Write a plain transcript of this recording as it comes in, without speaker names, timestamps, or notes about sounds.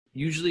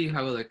Usually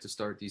how I like to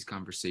start these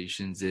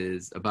conversations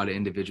is about an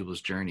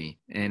individual's journey.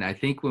 And I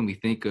think when we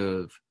think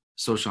of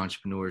social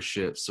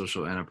entrepreneurship,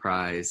 social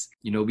enterprise,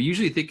 we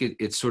usually think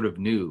it's sort of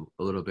new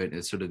a little bit.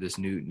 It's sort of this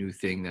new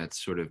thing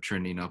that's sort of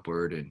trending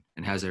upward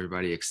and has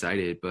everybody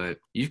excited. But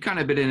you've kind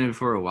of been in it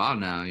for a while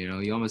now.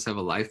 You almost have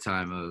a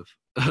lifetime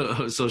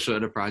of social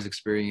enterprise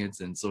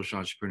experience and social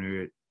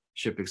entrepreneurship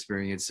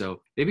experience.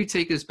 So maybe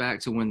take us back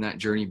to when that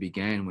journey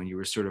began, when you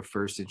were sort of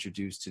first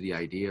introduced to the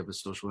idea of a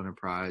social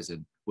enterprise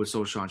and what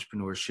social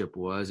entrepreneurship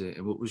was,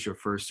 and what was your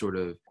first sort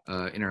of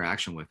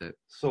interaction with it?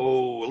 So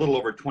a little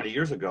over 20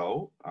 years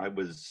ago, I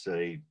was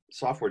a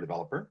software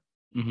developer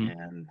Mm-hmm.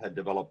 and had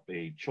developed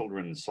a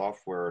children's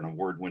software, an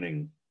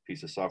award-winning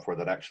piece of software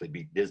that actually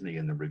beat Disney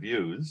in the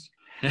reviews.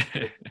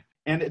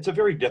 And it's a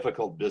very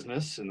difficult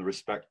business in the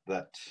respect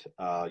that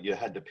you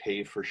had to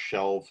pay for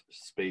shelf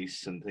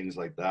space and things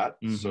like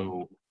that. Mm-hmm.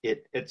 So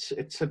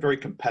it's a very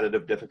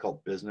competitive,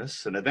 difficult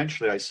business. And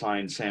eventually I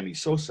signed Sammy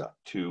Sosa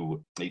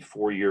to a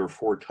 4-year,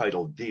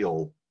 4-title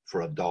deal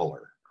for $1.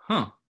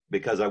 Huh.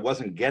 Because I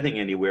wasn't getting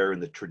anywhere in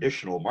the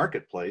traditional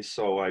marketplace.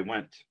 So I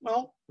went,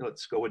 well,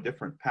 let's go a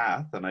different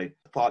path. And I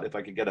thought if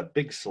I could get a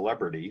big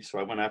celebrity. So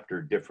I went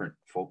after different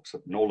folks.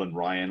 Nolan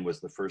Ryan was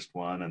the first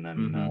one. And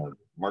then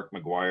Mark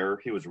McGuire,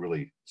 he was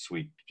really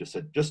sweet. Just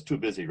said, just too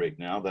busy right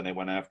now. Then I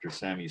went after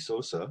Sammy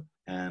Sosa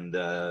and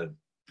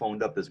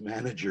phoned up his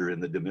manager in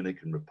the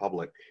Dominican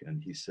Republic.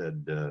 And he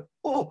said,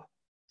 oh,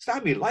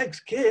 Sammy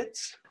likes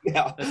kids.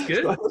 Yeah, that's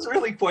good. So it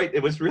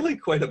was really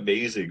quite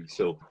amazing.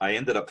 So I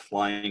ended up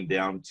flying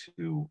down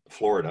to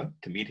Florida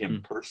to meet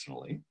him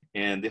personally.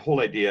 And the whole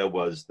idea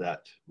was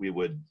that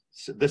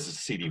this is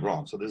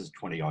CD-ROM, so this is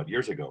 20 odd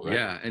years ago, right?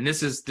 Yeah, and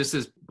this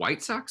is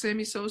White Sox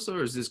Sammy Sosa,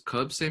 or is this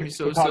Cubs Sammy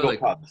Sosa? Chicago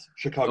Cubs.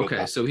 Chicago okay,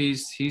 Cubs. So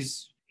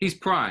he's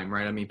prime,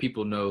 right? I mean,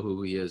 people know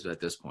who he is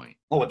at this point.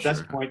 Oh, at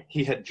this point,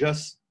 he had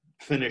just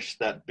finished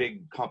that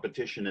big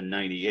competition in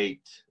 '98.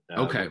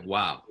 Okay,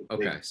 wow.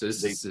 Okay, so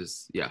this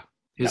is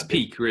his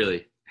peak,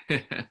 really.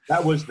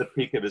 That was the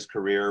peak of his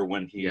career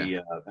when he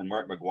and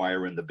Mark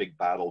McGuire in the big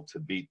battle to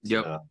beat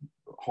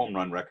home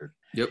run record.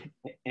 Yep.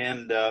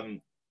 And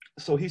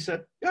so he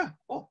said, yeah,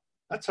 oh,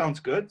 that sounds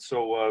good.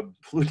 So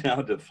flew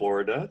down to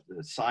Florida,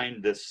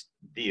 signed this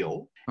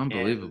deal.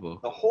 Unbelievable.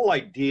 And the whole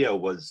idea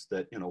was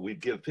that,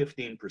 we'd give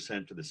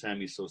 15% to the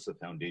Sammy Sosa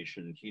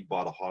Foundation. He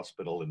bought a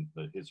hospital in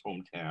his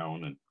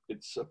hometown, and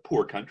it's a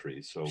poor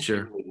country. So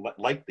sure. He really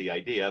liked the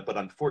idea. But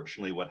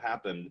unfortunately, what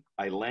happened,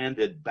 I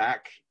landed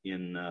back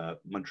in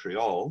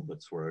Montreal.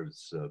 That's where I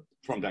was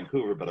from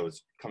Vancouver, but I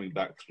was coming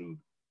back through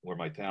where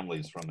my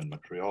family's from in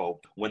Montreal,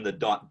 when the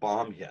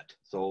 .bomb hit.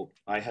 So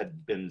I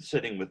had been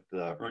sitting with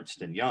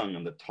Ernst & Young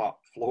on the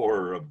top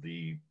floor of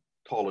the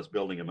tallest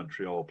building in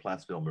Montreal,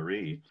 Place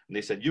Ville-Marie. And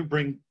they said, you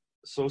bring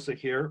Sosa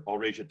here, I'll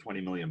raise you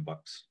 $20 million.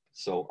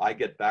 So I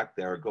get back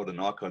there, go to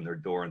knock on their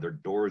door, and their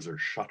doors are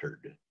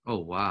shuttered. Oh,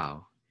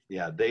 wow.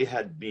 Yeah, they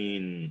had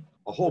been,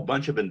 a whole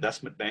bunch of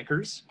investment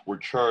bankers were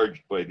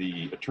charged by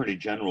the Attorney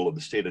General of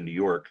the state of New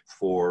York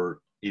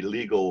for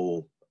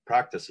illegal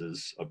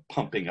practices of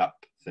pumping up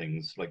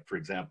things. Like, for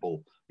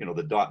example,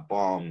 the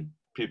 .bomb,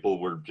 people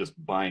were just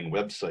buying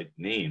website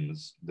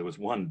names. There was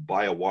one,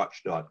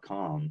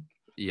 buyawatch.com.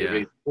 Yeah. They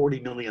raised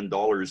 $40 million in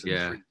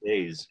 3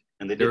 days.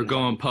 And they were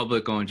going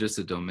public on just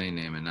a domain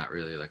name and not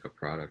really like a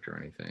product or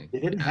anything. They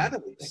didn't have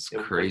anything. It's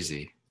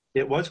crazy.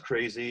 It was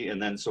crazy. And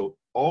then so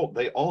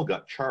they all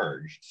got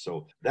charged.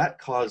 So that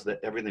caused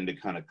everything to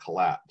kind of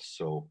collapse.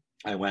 So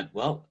I went,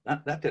 well,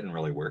 that didn't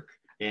really work.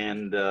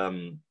 And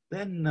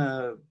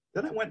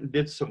then I went and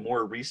did some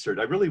more research.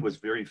 I really was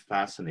very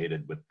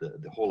fascinated with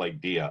the whole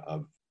idea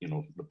of,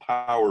 the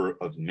power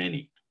of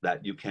many,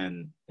 that you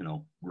can,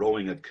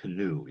 rowing a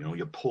canoe,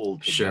 you pull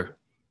together. Sure.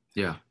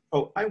 Yeah.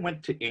 Oh, I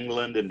went to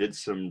England and did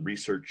some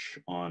research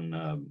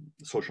on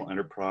social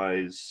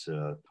enterprise.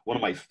 One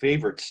of my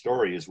favorite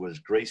stories was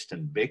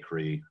Greyston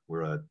Bakery,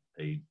 where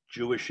a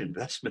Jewish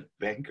investment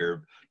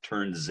banker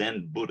turned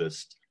Zen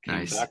Buddhist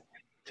came back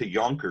to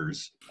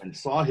Yonkers and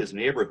saw his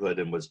neighborhood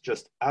and was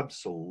just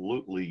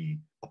absolutely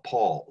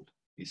appalled.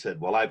 He said,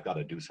 well, I've got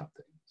to do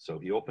something. So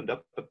he opened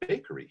up a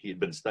bakery. He had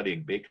been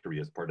studying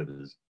bakery as part of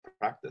his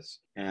practice.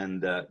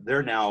 And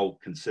they're now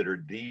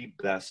considered the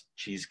best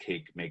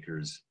cheesecake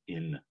makers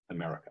in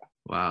America.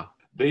 Wow.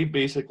 They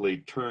basically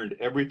turned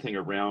everything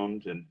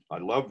around. And I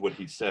love what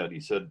he said. He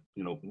said,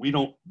 we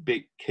don't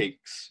bake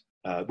cakes.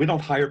 We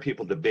don't hire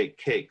people to bake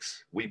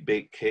cakes. We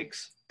bake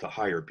cakes to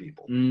hire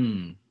people.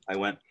 I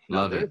went,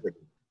 love it.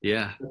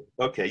 Yeah.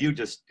 Okay, you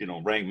just,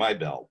 rang my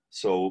bell.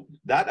 So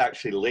that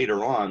actually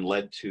later on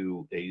led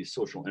to a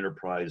social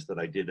enterprise that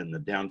I did in the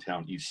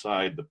downtown east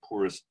side, the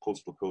poorest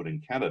postal code in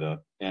Canada,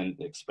 and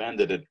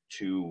expanded it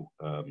to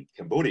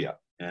Cambodia.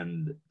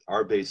 And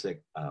our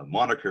basic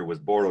moniker was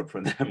borrowed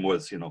from them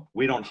was,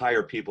 we don't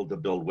hire people to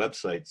build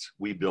websites.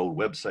 We build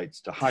websites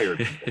to hire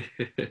people.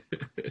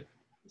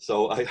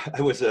 So I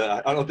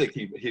don't think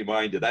he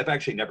minded. I've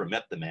actually never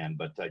met the man,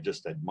 but I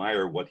just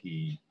admire what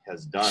he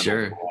has done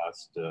over the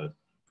last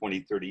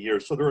 20, 30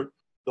 years. So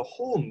the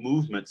whole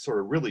movement sort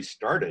of really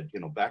started,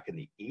 back in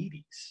the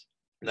 80s.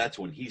 That's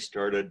when he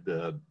started.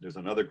 There's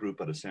another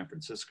group out of San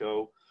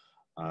Francisco.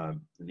 The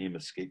name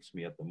escapes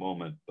me at the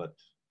moment, but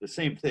the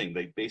same thing.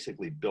 They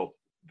basically built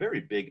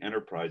very big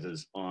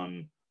enterprises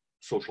on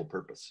social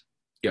purpose.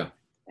 Yeah.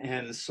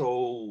 And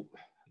so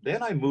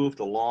then I moved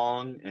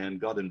along and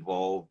got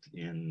involved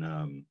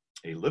in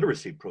a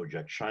literacy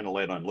project, Shine a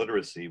Light on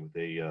Literacy, with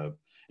an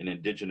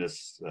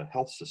Indigenous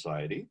health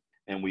society.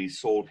 And we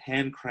sold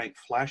hand crank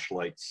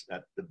flashlights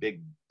at the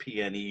big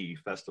PNE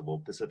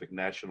festival, Pacific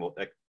National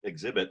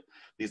Exhibit.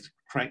 These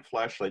crank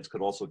flashlights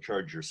could also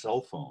charge your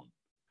cell phone.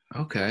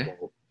 Okay.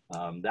 So,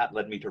 that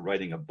led me to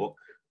writing a book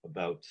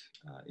about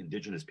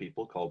Indigenous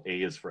people called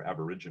A is for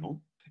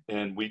Aboriginal.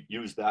 And we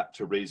used that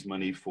to raise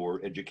money for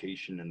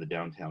education in the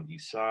downtown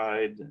east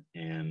side.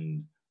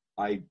 And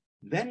I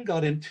then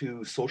got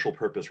into social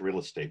purpose real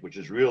estate, which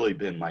has really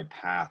been my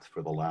path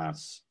for the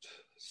last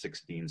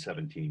 16,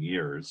 17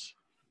 years.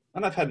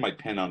 And I've had my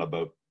pen on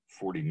about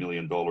 $40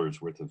 million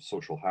worth of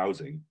social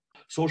housing.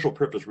 Social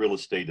purpose real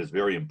estate is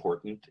very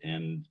important,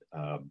 and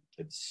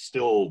it's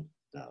still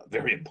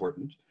very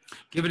important.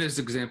 Give us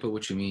an example of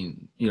what you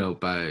mean,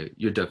 by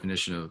your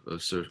definition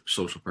of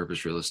social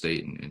purpose real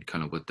estate and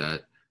kind of what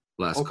that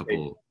last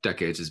couple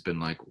decades has been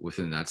like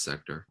within that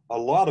sector. A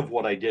lot of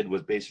what I did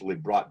was basically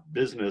brought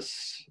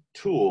business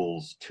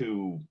tools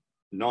to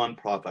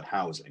nonprofit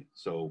housing.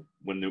 So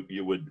when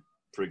you would,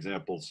 for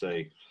example,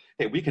 say,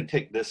 hey, we can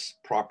take this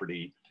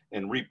property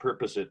and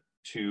repurpose it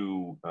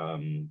to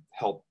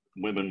help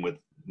women with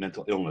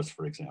mental illness,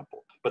 for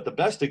example. But the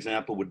best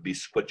example would be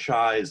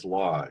Squachays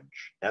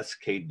Lodge,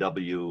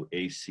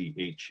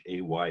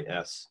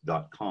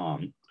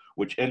 SKWACHAYS.com,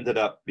 which ended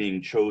up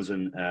being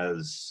chosen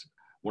as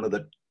one of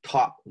the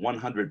top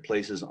 100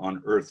 places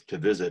on earth to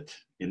visit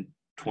in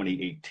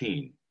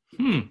 2018.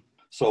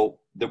 So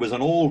there was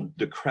an old,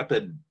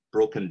 decrepit,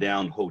 broken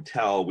down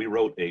hotel. We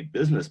wrote a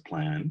business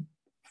plan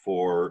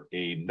for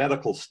a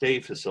medical stay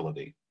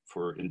facility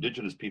for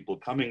Indigenous people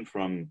coming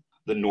from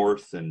the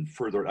north and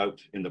further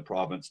out in the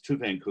province to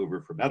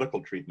Vancouver for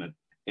medical treatment.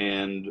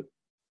 And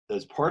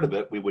as part of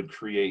it, we would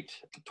create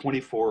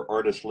 24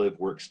 artist live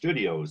work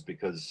studios,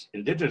 because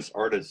Indigenous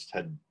artists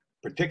had,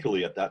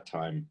 particularly at that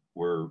time,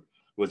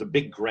 was a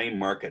big gray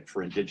market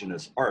for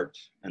Indigenous art.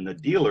 And the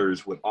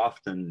dealers would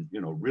often,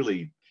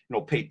 really,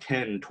 pay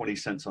 10, 20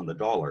 cents on the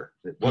dollar.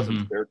 It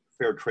wasn't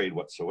fair trade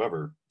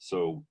whatsoever.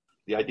 So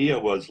the idea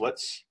was,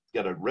 let's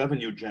get a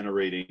revenue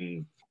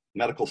generating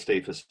medical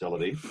stay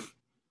facility,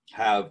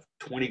 have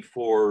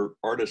 24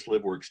 artist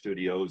live work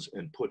studios,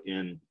 and put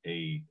in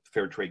a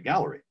fair trade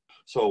gallery.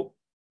 So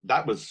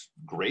that was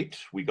great.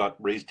 We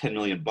raised $10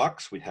 million.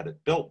 We had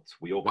it built.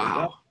 We opened it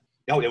up.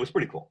 Oh, it was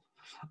pretty cool.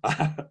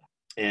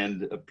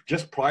 And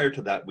just prior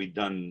to that, we'd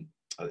done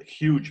a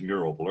huge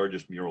mural, the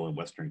largest mural in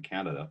Western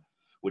Canada,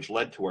 which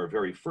led to our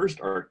very first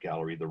art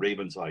gallery, the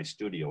Raven's Eye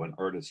Studio, an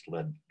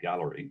artist-led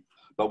gallery.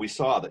 But we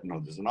saw that,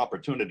 there's an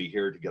opportunity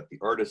here to get the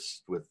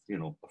artists with,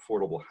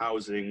 affordable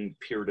housing,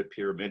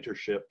 peer-to-peer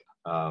mentorship,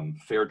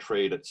 fair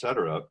trade, et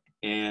cetera,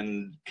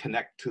 and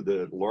connect to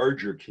the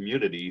larger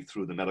community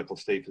through the medical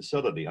stay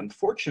facility.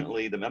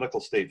 Unfortunately, the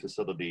medical stay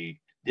facility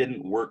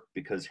didn't work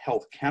because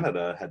Health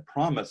Canada had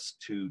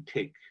promised to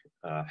take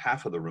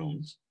half of the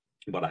rooms,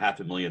 about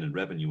 $500,000 in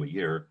revenue a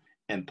year,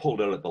 and pulled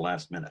out at the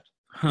last minute.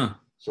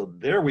 So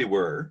there we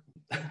were.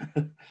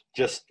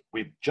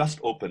 We've just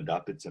opened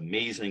up. It's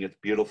amazing. It's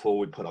beautiful.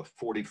 We put a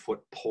 40-foot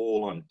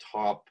pole on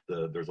top.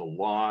 There's a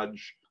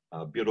lodge,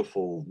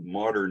 beautiful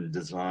modern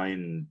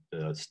design,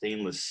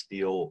 stainless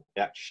steel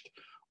etched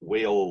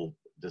whale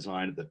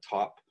design at the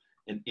top.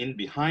 And in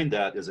behind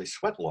that is a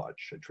sweat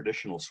lodge, a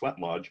traditional sweat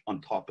lodge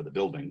on top of the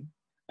building,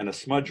 and a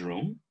smudge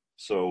room.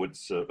 So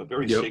it's a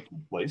very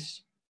sacred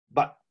place.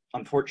 But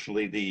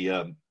unfortunately,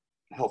 the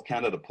Health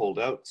Canada pulled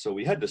out. So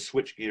we had to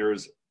switch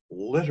gears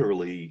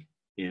literally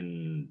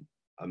in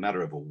a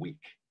matter of a week.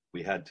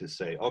 We had to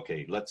say,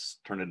 okay, let's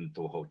turn it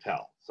into a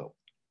hotel. So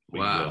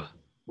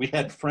we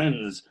had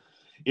friends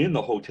in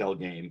the hotel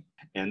game,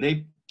 and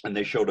they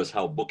showed us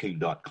how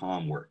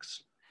booking.com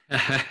works.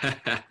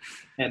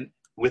 And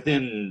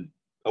within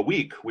a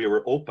week, we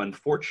were open.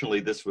 Fortunately,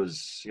 this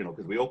was,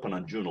 because we opened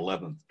on June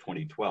 11th,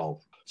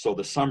 2012. So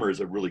the summer is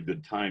a really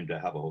good time to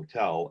have a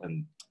hotel.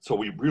 And so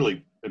we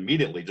really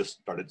immediately just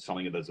started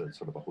selling it as a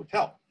sort of a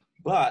hotel.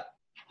 But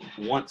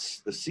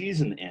once the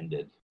season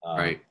ended,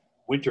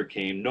 winter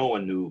came, no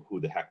one knew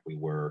who the heck we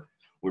were.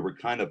 We were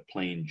kind of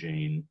plain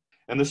Jane.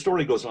 And the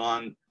story goes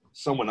on.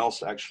 Someone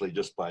else actually,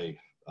 just by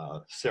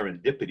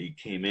serendipity,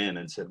 came in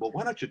and said, well,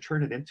 why don't you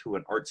turn it into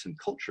an arts and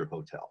culture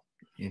hotel?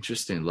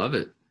 Interesting. Love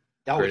it.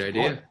 That great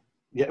idea.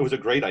 Yeah, it was a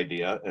great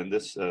idea. And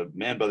this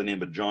man by the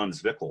name of John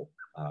Zwickel,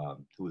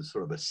 who was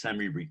sort of a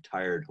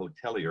semi-retired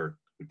hotelier,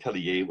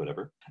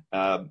 whatever.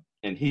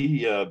 And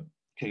he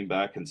came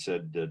back and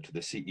said to the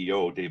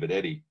CEO, David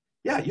Eddy,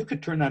 yeah, you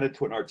could turn that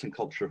into an arts and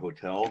culture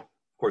hotel.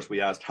 Of course,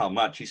 we asked how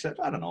much. He said,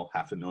 I don't know,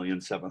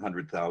 $500,000,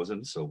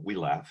 700,000. So we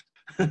laughed.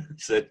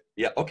 Said,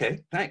 yeah, okay,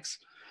 thanks.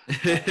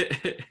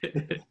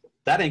 That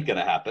ain't going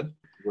to happen.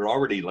 We're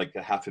already like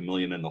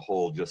 $500,000 in the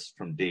hole just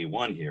from day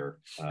one here.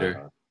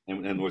 Sure.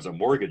 and there was a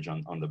mortgage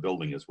on the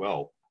building as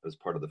well as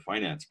part of the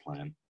finance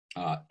plan.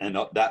 And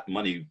that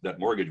money, that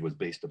mortgage was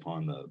based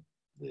upon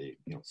the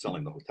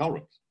selling the hotel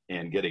rooms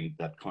and getting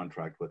that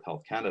contract with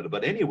Health Canada.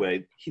 But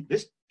anyway,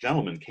 this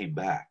gentleman came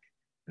back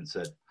and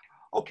said,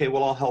 okay,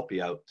 well, I'll help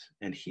you out.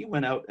 And he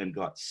went out and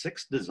got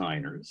 6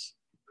 designers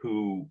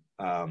who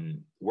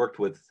worked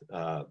with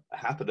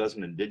half a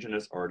dozen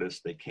Indigenous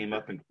artists. They came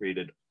up and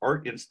created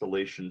art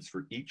installations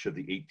for each of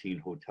the 18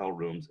 hotel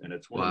rooms. And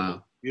it's one of the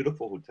most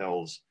beautiful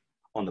hotels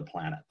on the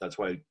planet. That's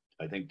why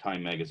I think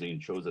Time Magazine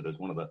shows it as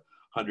one of the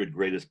 100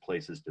 greatest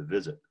places to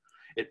visit.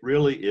 It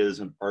really is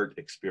an art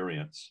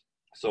experience.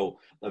 So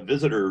a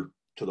visitor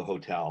to the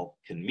hotel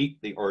can meet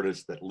the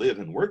artists that live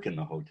and work in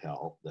the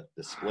hotel, that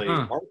display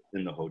art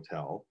in the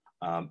hotel.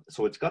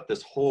 So it's got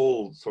this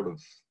whole sort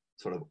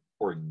of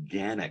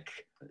organic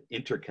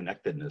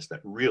interconnectedness that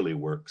really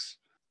works.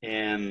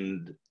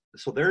 And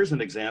so there's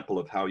an example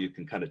of how you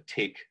can kind of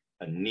take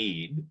a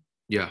need,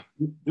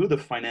 do the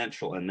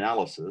financial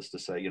analysis to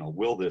say,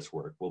 will this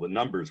work? Will the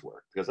numbers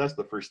work? Because that's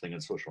the first thing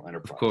in social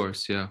enterprise. Of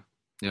course, yeah.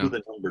 Do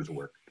the numbers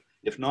work?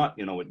 If not,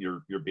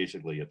 you're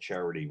basically a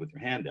charity with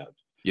your hand out.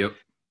 Yep.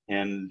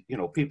 And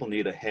people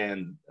need a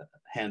hand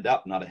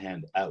up, not a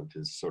hand out,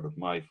 is sort of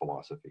my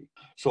philosophy.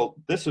 So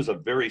this is a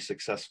very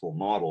successful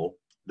model.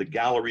 The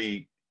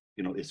gallery,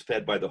 is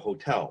fed by the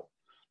hotel.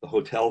 The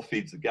hotel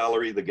feeds the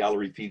gallery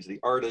feeds the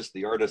artist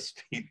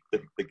feed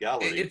the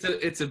gallery.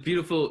 It's a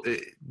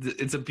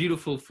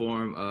beautiful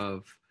form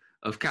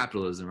of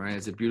capitalism, right?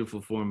 It's a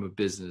beautiful form of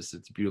business.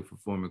 It's a beautiful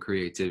form of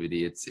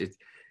creativity.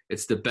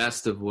 It's the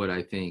best of what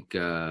I think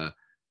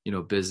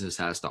business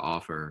has to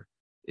offer.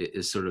 It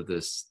is sort of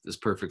this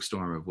perfect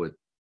storm of what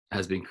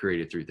has been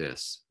created through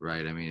this,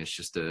 right? I mean, it's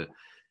just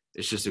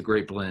a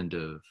great blend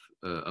of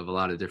a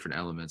lot of different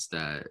elements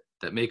that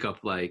make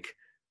up like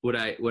what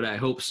I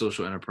hope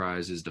social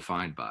enterprise is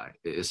defined by,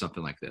 is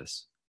something like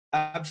this.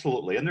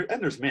 Absolutely. And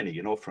there's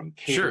many, from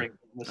catering.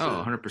 Sure.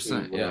 Oh,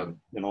 100%. Yeah.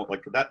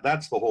 Like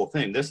that's the whole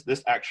thing.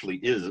 This actually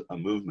is a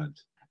movement.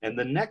 And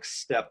the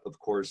next step, of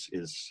course,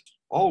 is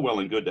all well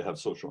and good to have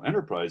social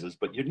enterprises,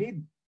 but you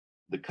need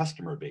the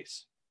customer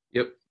base.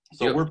 Yep.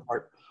 So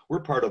we're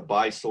part of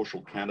Buy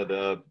Social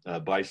Canada,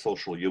 Buy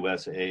Social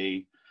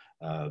USA,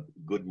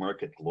 Good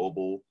Market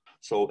Global.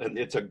 So, and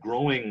it's a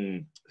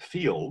growing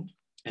field.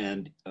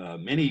 And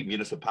many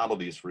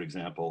municipalities, for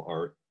example,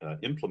 are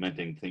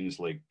implementing things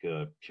like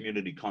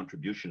community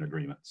contribution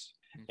agreements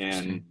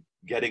and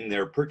getting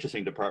their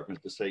purchasing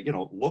departments to say,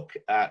 look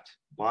at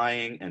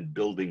buying and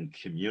building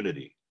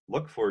community.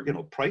 Look for,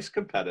 price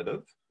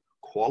competitive,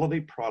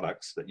 quality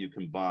products that you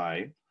can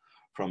buy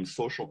from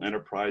social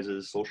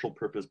enterprises, social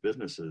purpose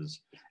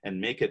businesses, and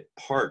make it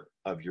part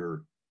of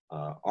your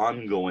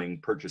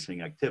ongoing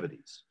purchasing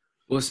activities.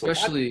 Well,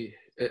 especially,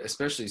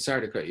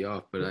 sorry to cut you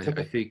off, but I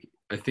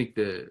think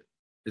that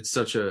it's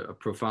such a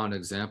profound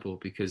example,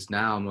 because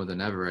now more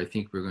than ever, I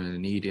think we're going to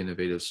need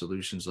innovative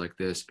solutions like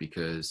this,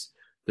 because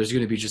there's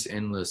going to be just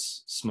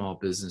endless small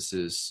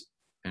businesses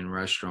and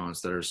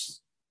restaurants that are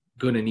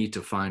going to need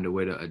to find a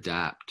way to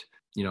adapt,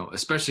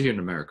 especially here in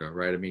America,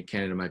 right? I mean,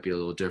 Canada might be a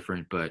little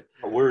different, but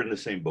we're in the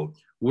same boat.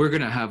 We're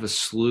going to have a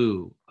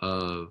slew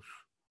of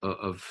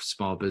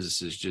small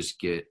businesses just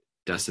get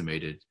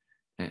decimated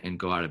and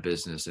go out of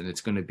business. And it's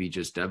going to be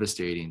just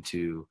devastating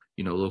to,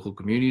 local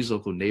communities,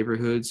 local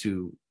neighborhoods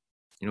who,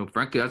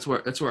 frankly, that's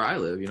where I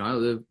live. I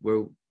live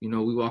where,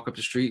 we walk up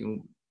the street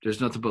and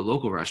there's nothing but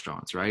local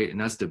restaurants, right? And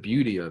that's the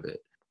beauty of it.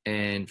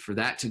 And for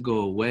that to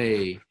go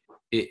away,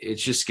 it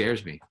just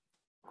scares me,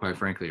 quite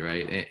frankly,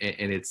 right?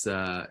 And it's,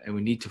 and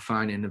we need to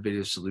find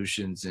innovative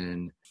solutions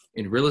in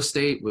real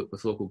estate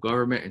with local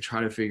government, and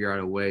try to figure out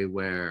a way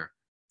where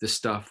this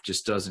stuff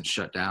just doesn't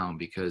shut down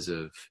because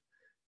of,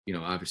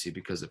 obviously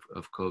because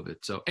of COVID.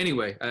 So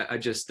anyway, I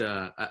just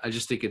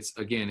think it's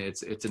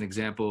an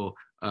example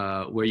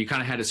where you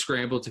kind of had to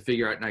scramble to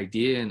figure out an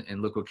idea,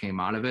 and look what came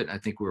out of it. I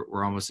think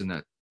we're almost in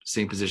that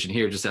same position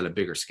here, just at a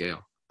bigger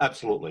scale.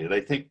 Absolutely. And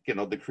I think,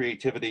 the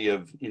creativity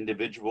of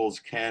individuals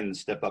can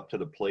step up to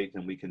the plate,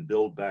 and we can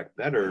build back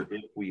better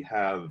if we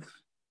have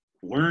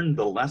learned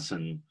the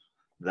lesson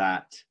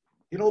that,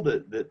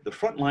 the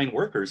frontline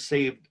workers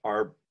saved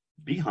our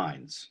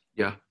behinds.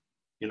 Yeah.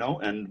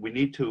 And we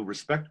need to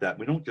respect that.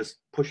 We don't just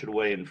push it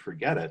away and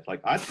forget it.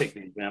 Like, I take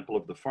the example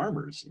of the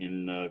farmers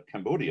in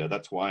Cambodia.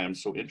 That's why I'm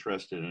so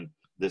interested in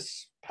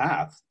this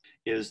path,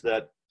 is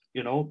that,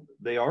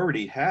 they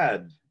already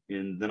had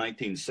in the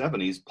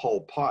 1970s,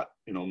 Pol Pot,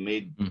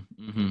 made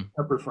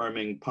pepper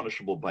farming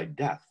punishable by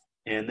death.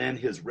 And then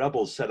his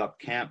rebels set up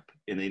camp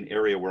in an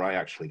area where I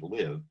actually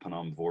live,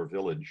 Phnom Vor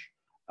village.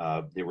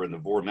 They were in the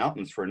Vor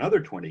Mountains for another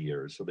 20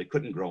 years, so they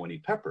couldn't grow any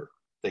pepper.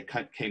 They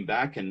came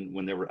back, and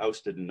when they were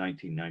ousted in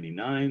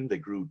 1999, they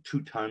grew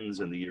 2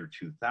 tons in the year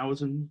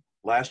 2000.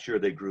 Last year,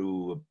 they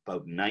grew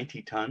about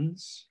 90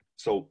 tons.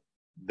 So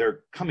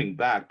they're coming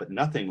back, but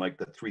nothing like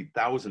the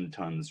 3,000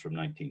 tons from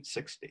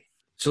 1960.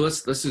 So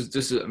this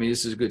is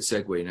a good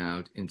segue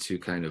now into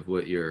kind of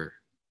what your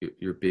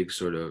big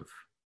sort of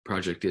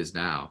project is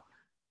now.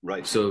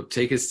 Right. So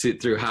take us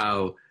through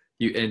how,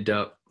 you end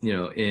up,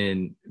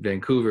 in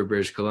Vancouver,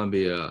 British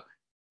Columbia,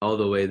 all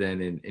the way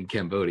then in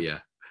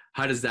Cambodia.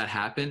 How does that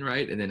happen,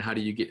 right? And then how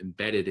do you get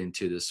embedded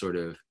into this sort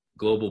of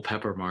global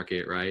pepper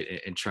market, right?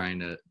 And trying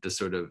to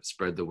sort of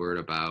spread the word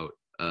about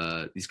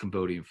these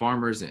Cambodian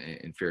farmers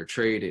and fair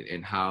trade,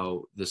 and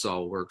how this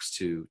all works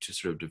to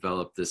sort of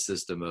develop this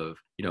system of,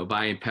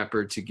 buying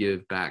pepper to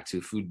give back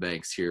to food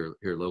banks here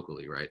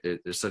locally, right?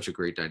 There's such a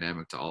great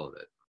dynamic to all of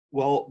it.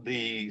 Well,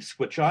 the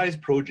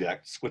Squatch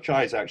project,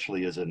 Squatch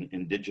actually is an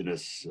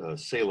indigenous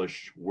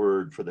Salish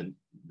word for the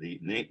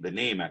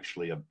name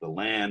actually of the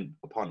land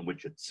upon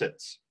which it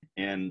sits.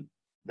 And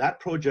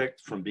that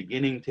project, from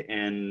beginning to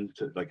end,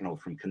 to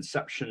from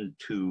conception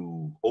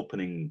to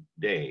opening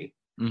day,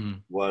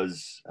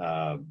 was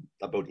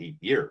about 8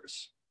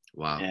 years.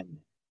 Wow.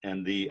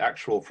 And the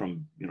actual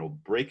from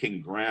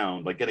breaking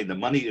ground, like getting the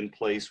money in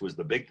place, was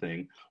the big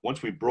thing.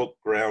 Once we broke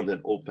ground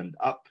and opened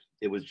up,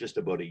 it was just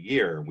about a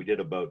year. We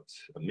did about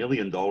 $1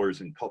 million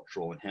in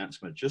cultural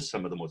enhancement, just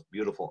some of the most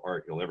beautiful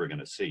art you're ever going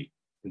to see.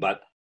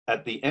 But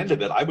at the end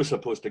of it, I was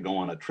supposed to go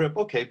on a trip.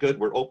 Okay, good,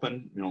 we're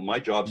open. My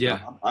job's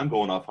done. I'm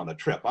going off on a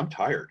trip. I'm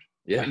tired.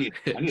 Yeah, I need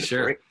sure.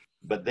 a break.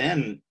 But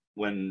then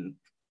when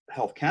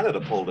Health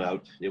Canada pulled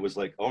out, it was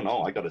like, oh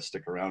no, I got to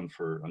stick around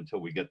until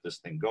we get this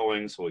thing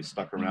going. So we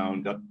stuck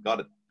around, got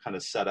it kind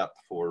of set up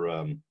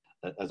for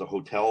as a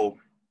hotel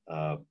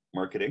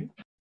marketing.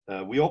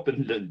 We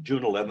opened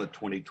June 11th,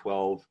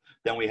 2012.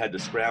 Then we had to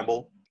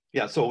scramble.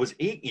 Yeah, so it was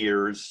 8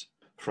 years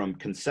from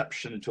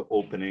conception to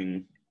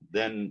opening.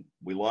 Then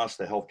we lost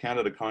the Health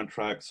Canada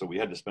contract, so we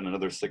had to spend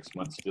another 6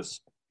 months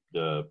just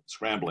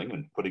scrambling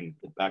and putting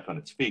it back on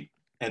its feet.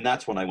 And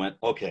that's when I went,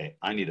 okay,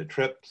 I need a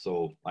trip.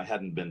 So I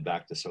hadn't been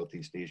back to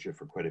Southeast Asia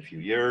for quite a few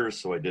years.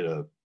 So I did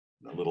a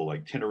little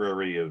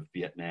itinerary of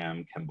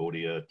Vietnam,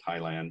 Cambodia,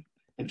 Thailand,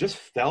 and just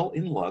fell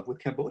in love with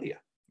Cambodia.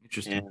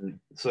 Interesting. And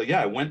so,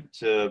 I went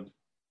to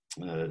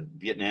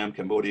Vietnam,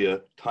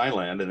 Cambodia,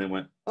 Thailand, and then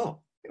went, oh,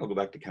 I'll go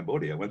back to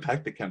Cambodia. I went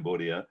back to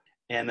Cambodia,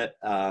 and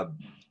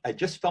I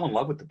just fell in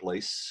love with the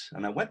place.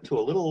 And I went to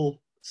a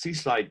little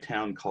seaside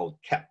town called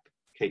Kep,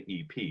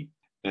 K-E-P,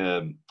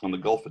 on the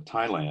Gulf of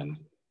Thailand.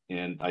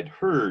 And I'd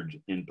heard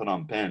in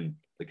Phnom Penh,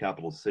 the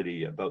capital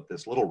city, about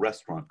this little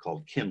restaurant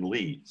called Kin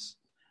Lee's.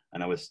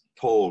 And I was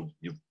told,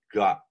 you've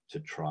got to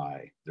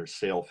try their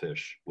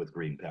sailfish with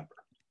green pepper.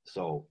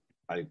 So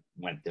I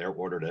went there,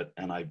 ordered it,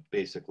 and I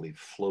basically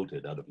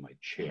floated out of my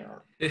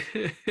chair.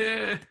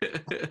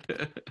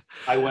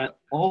 I went,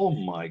 oh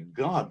my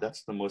God,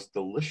 that's the most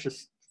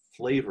delicious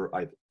flavor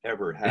I've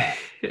ever had.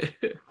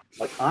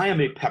 Like, I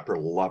am a pepper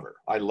lover.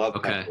 I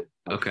love pepper.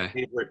 Okay.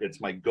 Favorite,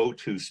 it's my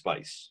go-to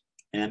spice.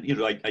 And,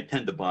 I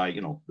tend to buy,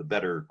 the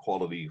better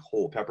quality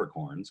whole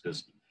peppercorns,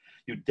 because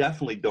you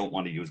definitely don't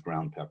want to use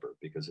ground pepper,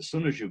 because as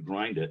soon as you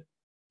grind it,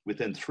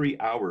 within 3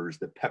 hours,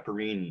 the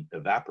pepperine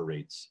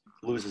evaporates,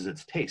 loses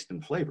its taste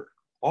and flavor.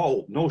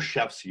 No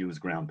chefs use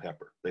ground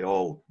pepper. They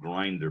all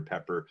grind their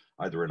pepper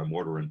either in a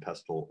mortar and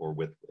pestle or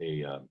with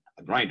a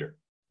grinder.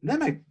 And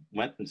then I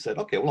went and said,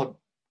 okay, well, I'll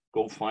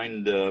go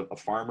find a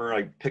farmer.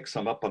 I picked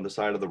some up on the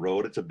side of the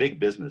road. It's a big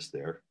business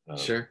there.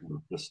 Sure.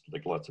 Just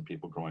like lots of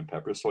people growing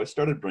peppers. So I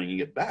started bringing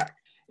it back.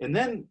 And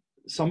then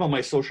some of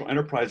my social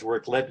enterprise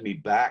work led me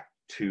back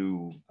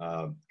to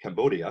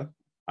Cambodia.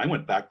 I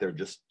went back there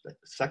just a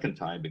second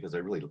time because I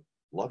really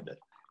loved it.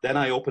 Then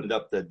I opened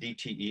up the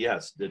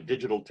DTES, the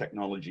Digital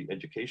Technology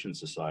Education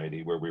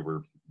Society, where we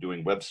were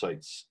doing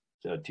websites,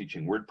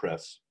 teaching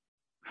WordPress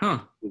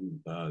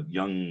to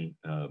young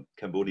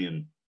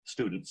Cambodian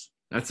students.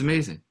 That's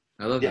amazing.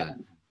 I love that.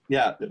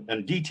 Yeah,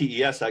 and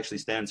DTES actually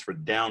stands for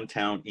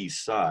Downtown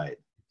East Side.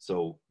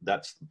 So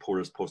that's the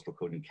poorest postal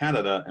code in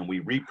Canada, and we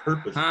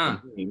repurposed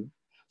the name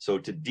so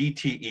to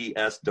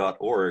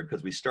dtes.org,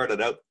 because we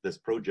started out this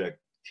project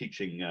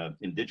teaching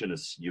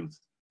Indigenous youth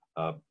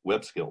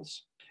web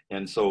skills.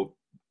 And so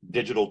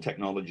Digital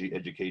Technology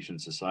Education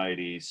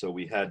Society. So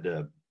we had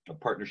a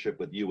partnership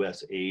with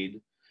US Aid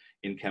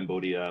in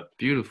Cambodia.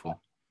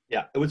 Beautiful.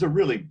 Yeah, it was a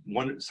really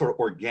one sort of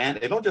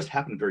organic, it all just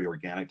happened very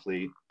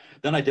organically.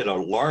 Then I did a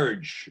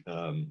large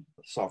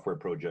software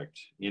project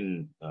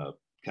in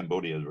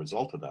Cambodia as a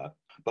result of that.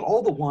 But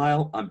all the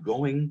while I'm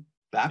going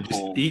back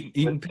home.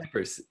 Eating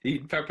peppers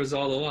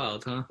all the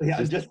while, huh?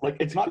 Yeah, just like,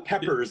 it's not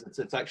peppers,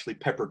 it's actually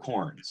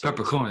peppercorn. So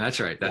peppercorn, that's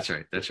right.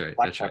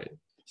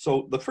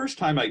 So the first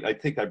time I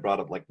think I brought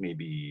up like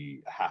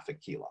maybe half a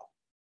kilo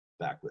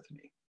back with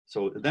me.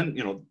 So then,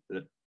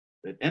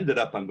 it ended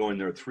up I'm going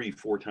there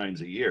 3-4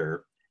 times a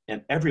year,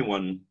 and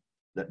everyone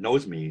that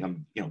knows me,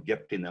 I'm,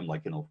 gifting them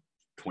like,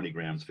 20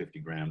 grams, 50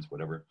 grams,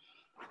 whatever.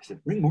 I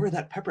said, bring more of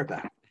that pepper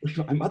back.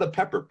 I'm out of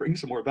pepper, bring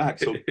some more back.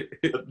 So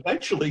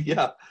eventually,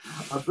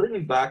 I'm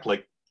bringing back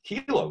like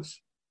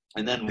kilos.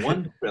 And then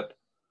one trip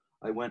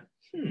I went,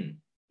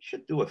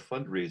 should do a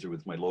fundraiser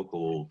with my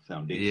local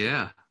foundation.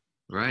 Yeah.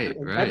 Right.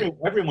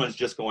 Everyone's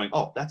just going,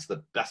 oh, that's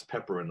the best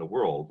pepper in the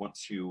world.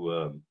 Once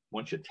you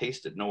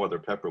taste it, no other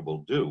pepper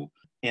will do.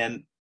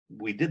 And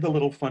we did the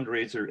little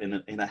fundraiser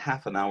in a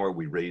half an hour.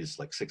 We raised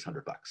like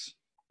 $600.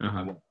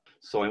 Uh-huh.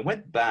 So I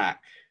went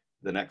back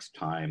the next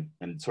time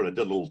and sort of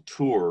did a little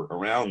tour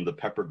around the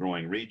pepper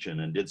growing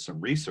region and did some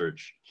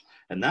research.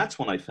 And that's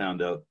when I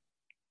found out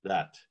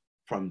that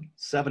from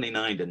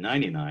 79 to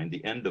 99,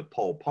 the end of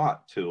Pol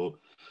Pot to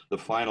the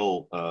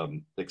final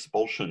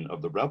expulsion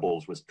of the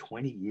rebels was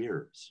 20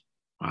 years.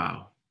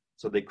 Wow.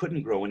 So they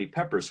couldn't grow any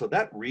pepper. So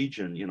that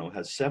region, you know,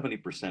 has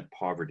 70%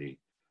 poverty.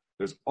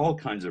 There's all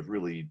kinds of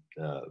really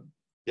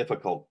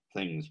difficult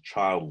things,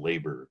 child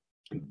labor,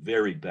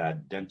 very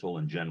bad dental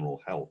and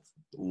general health,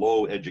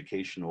 low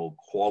educational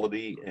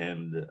quality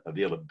and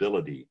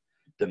availability,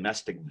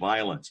 domestic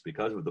violence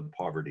because of the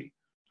poverty.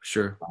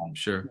 Sure,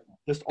 sure.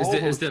 Just Is all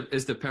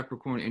is the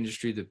peppercorn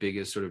industry the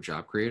biggest sort of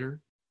job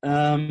creator?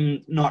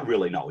 Not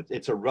really. No,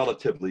 it's a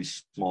relatively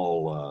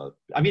small.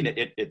 I mean,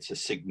 it's a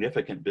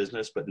significant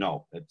business, but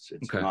no, it's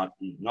Okay.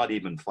 not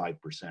even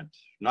 5%,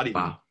 not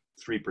even Wow.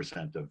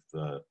 3%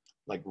 of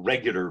like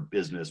regular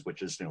business,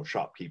 which is, you know,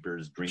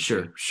 shopkeepers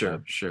drinking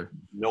Sure.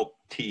 milk,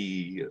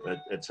 tea,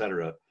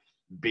 etc.,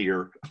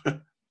 beer.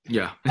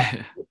 Yeah.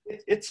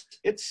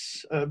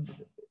 It's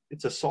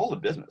a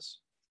solid business,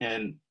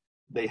 and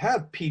they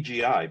have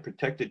PGI,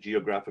 Protected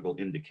Geographical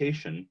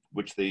Indication,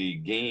 which they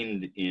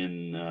gained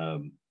in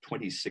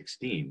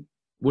 2016.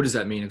 What does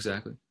that mean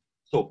exactly?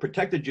 So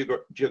protected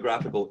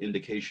geographical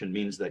indication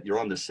means that you're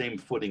on the same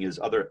footing as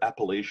other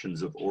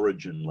appellations of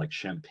origin like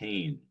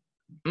Champagne,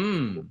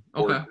 Okay.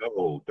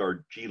 Bordeaux,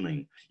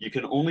 Darjeeling. You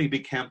can only be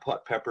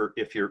Kampot pepper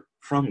if you're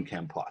from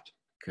Kampot.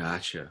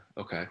 Gotcha.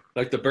 Okay.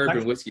 Like the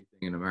bourbon whiskey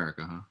thing in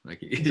America, huh?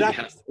 Like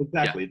Exactly. yes.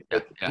 Exactly.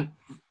 Yeah.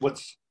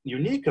 What's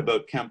unique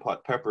about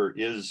Kampot pepper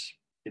is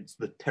it's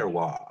the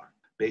terroir.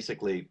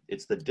 Basically,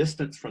 it's the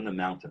distance from the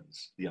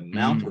mountains, the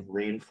amount of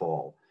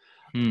rainfall,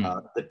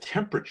 the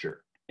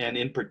temperature, and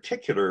in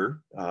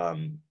particular,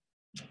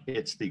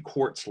 it's the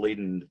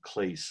quartz-laden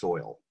clay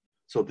soil.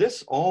 So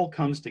this all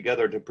comes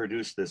together to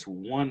produce this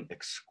one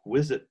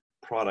exquisite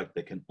product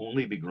that can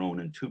only be grown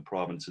in two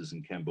provinces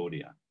in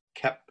Cambodia,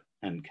 Kep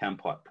and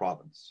Kampot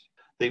province.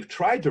 They've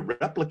tried to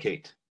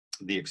replicate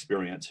the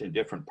experience in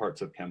different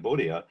parts of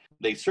Cambodia.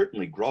 They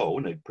certainly grow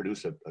and they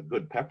produce a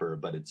good pepper,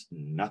 but it's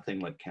nothing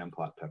like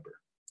Kampot pepper.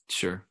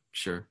 Sure.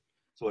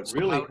 So it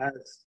really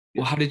has.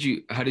 Well, how did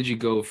you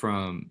go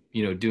from,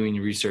 you know, doing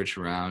research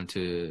around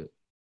to,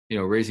 you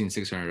know, raising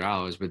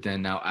 $600, but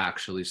then now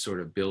actually sort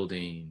of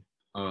building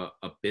a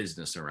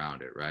business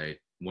around it, right?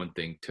 One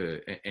thing to,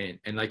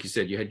 and like you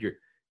said, you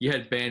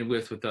had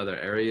bandwidth with other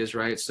areas,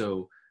 right?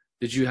 So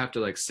did you have to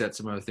like set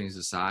some other things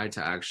aside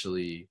to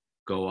actually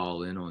go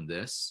all in on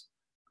this?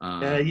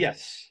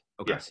 Yes.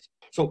 Okay. Yes.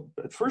 So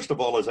first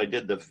of all, as I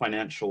did the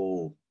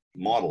financial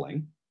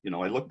modeling, you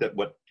know, I looked at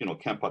what, you know,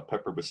 Kampot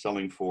pepper was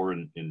selling for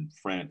in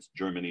France,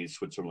 Germany,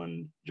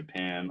 Switzerland,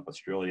 Japan,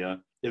 Australia.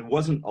 It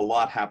wasn't a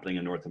lot happening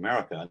in North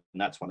America.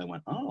 And that's when I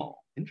went, oh,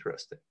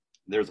 interesting.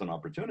 There's an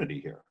opportunity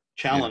here.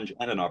 Challenge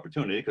and an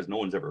opportunity because no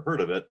one's ever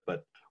heard of it.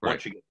 But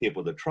once you get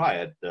people to try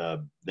it,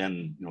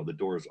 then, you know, the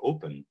doors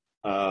open.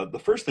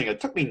 The first thing, it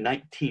took me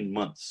 19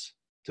 months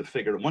to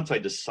figure it. Once I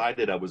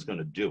decided I was going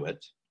to do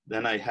it,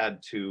 then I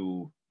had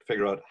to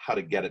figure out how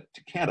to get it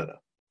to Canada.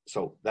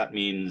 So that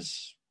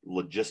means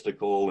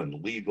logistical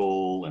and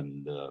legal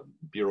and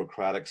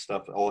bureaucratic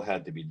stuff all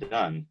had to be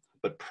done.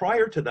 But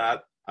prior to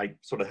that, I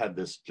sort of had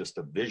this just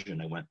a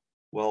vision. I went,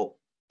 well,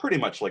 pretty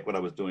much like what I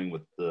was doing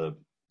with the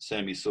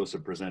Sammy Sosa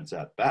Presents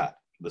At Bat,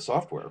 the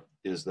software,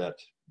 is that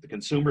the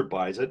consumer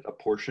buys it, a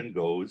portion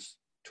goes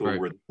to a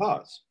worthy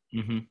cause.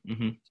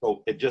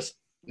 So it just,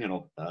 you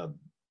know,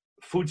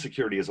 food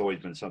security has always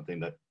been something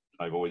that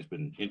I've always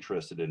been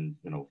interested in,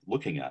 you know,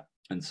 looking at.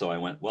 And so I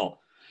went, well,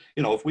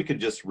 you know, if we can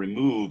just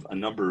remove a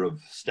number of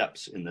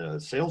steps in the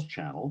sales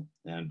channel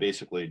and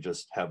basically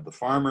just have the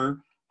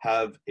farmer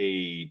have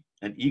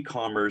an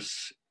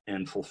e-commerce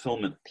and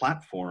fulfillment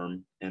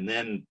platform and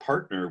then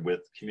partner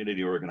with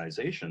community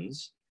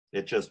organizations,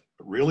 it's just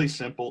really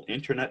simple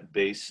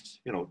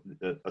internet-based, you know,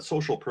 a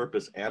social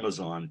purpose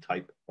Amazon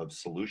type of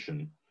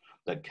solution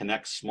that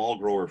connects small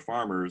grower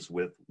farmers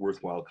with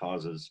worthwhile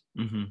causes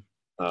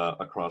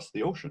across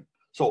the ocean.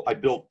 So I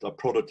built a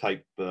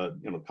prototype, you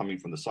know, coming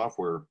from the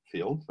software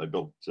field. I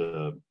built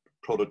a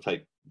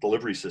prototype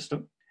delivery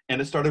system,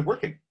 and it started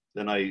working.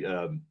 Then I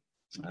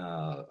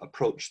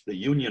approached the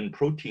Union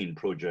Protein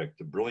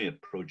Project, a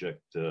brilliant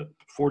project.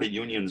 40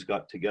 unions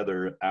got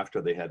together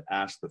after they had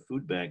asked the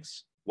food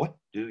banks, "What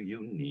do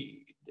you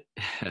need?"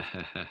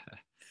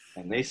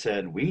 And they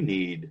said, "We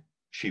need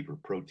cheaper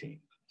protein."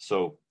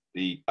 So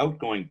the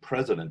outgoing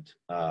president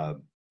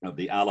of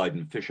the Allied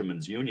and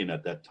Fishermen's Union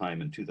at that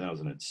time in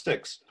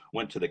 2006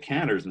 went to the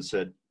canners and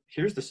said,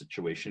 "Here's the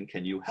situation,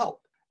 can you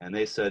help?" And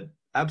they said,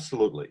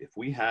 "Absolutely. If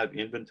we have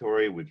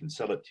inventory, we can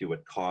sell it to you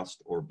at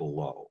cost or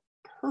below."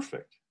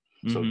 Perfect.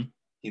 So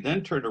he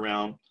then turned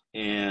around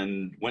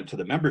and went to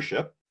the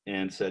membership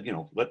and said, you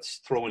know, let's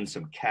throw in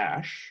some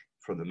cash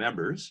for the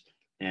members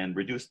and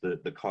reduce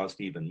the cost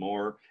even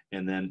more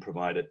and then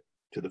provide it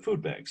to the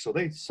food banks. So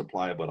they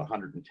supply about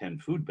 110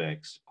 food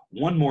banks.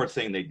 One more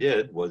thing they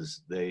did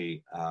was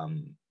they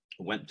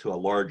went to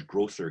a large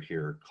grocer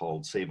here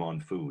called Save On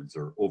Foods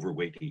or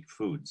Overweight Eat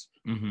Foods.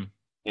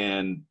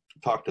 and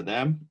talk to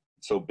them.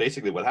 So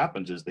basically what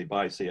happens is they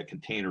buy, say, a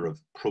container of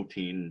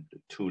protein,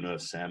 tuna,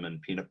 salmon,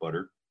 peanut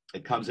butter.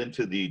 It comes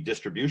into the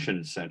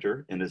distribution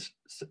center and is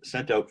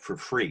sent out for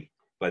free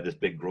by this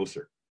big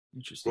grocery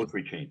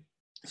chain.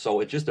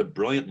 So it's just a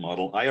brilliant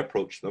model. I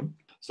approached them,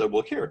 said,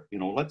 well, here,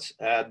 let's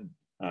add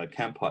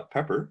Kampot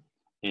pepper,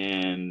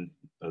 and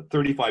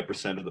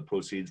 35% of the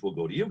proceeds will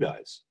go to you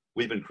guys.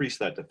 We've increased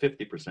that to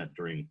 50%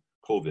 during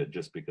COVID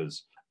just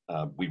because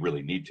we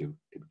really need to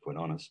be quite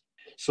honest.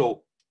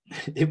 So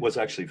it was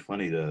actually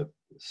funny.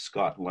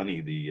 Scott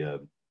Lunny, the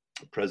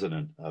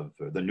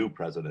new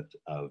president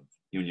of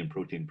Union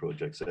Protein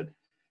Project, said,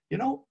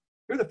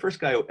 you're the first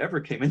guy who ever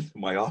came into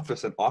my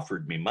office and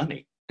offered me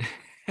money.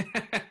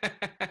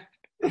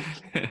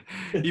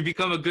 You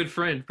become a good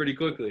friend pretty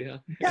quickly, huh?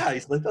 Yeah,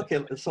 he's like,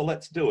 okay, so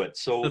let's do it.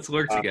 So let's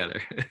work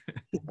together.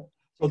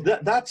 So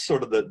that's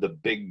sort of the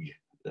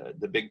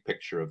big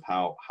picture of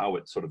how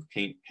it sort of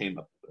came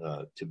up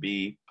to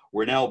be.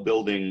 We're now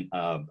building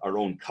our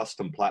own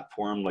custom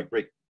platform. Like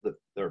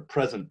their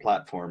present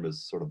platform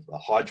is sort of a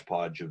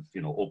hodgepodge of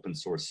open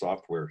source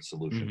software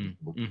solutions.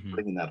 We're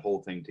bringing that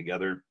whole thing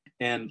together.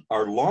 And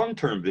our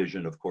long-term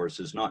vision, of course,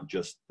 is not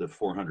just the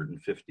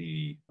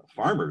 450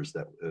 farmers,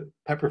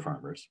 pepper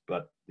farmers,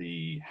 but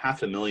the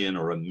 500,000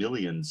 or 1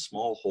 million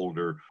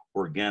smallholder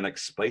organic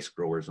spice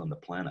growers on the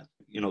planet.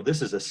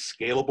 This is a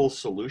scalable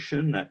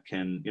solution that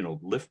can,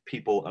 lift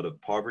people out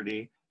of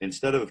poverty.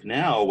 Instead of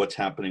now what's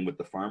happening with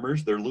the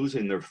farmers, they're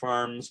losing their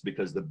farms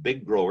because the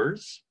big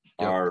growers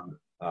are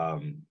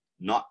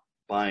not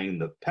buying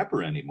the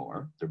pepper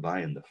anymore. They're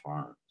buying the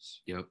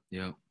farms. Yep.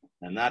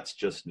 And that's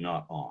just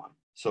not on.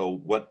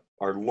 So what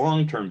our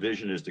long-term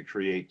vision is to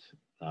create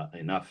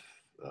enough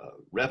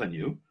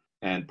revenue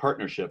and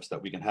partnerships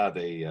that we can have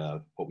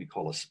what we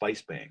call a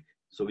spice bank.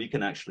 So we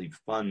can actually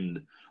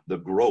fund the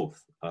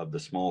growth of the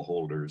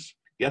smallholders,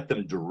 get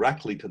them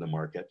directly to the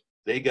market.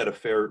 They get a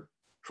fair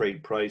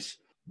trade price.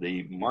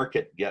 The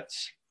market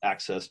gets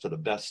access to the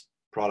best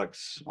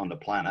products on the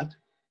planet,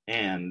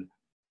 and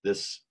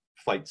this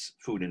fights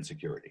food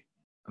insecurity.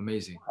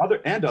 Amazing.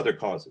 Other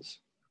causes.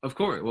 Of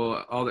course.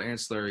 Well, all the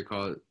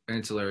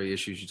ancillary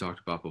issues you talked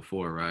about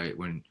before, right?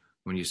 When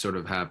you sort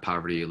of have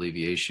poverty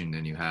alleviation,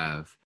 then you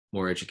have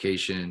more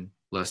education,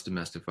 less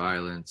domestic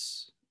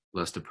violence,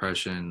 less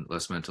depression,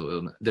 less mental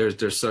illness.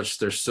 There's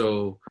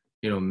so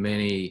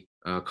many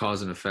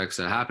cause and effects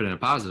that happen in a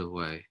positive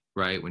way,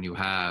 right? When you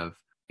have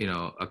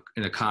an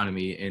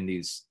economy in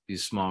these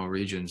small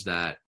regions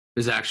that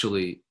is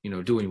actually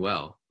doing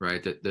well,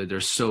 right? That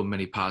there's so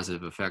many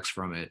positive effects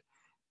from it,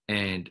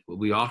 and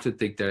we often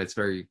think that it's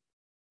very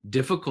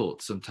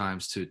difficult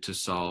sometimes to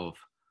solve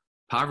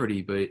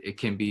poverty, but it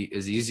can be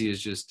as easy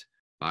as just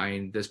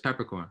buying this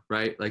peppercorn,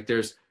 right? Like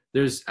there's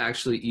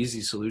actually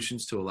easy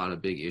solutions to a lot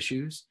of big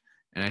issues,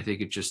 and I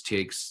think it just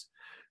takes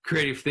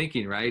creative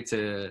thinking, right?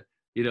 To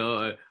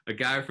a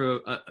guy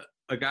from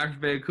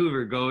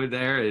Vancouver going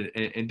there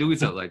and doing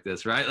something like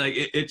this, right? Like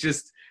it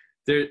just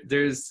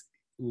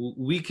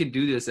we can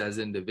do this as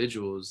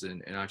individuals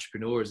and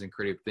entrepreneurs and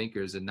creative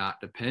thinkers, and not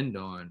depend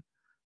on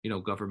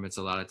governments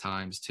a lot of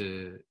times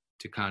to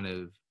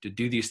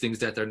do these things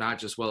that they're not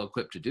just well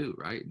equipped to do,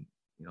 right?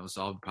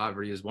 Solve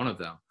poverty is one of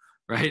them,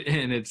 right?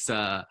 And it's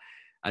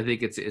I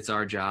think it's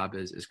our job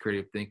as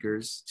creative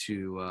thinkers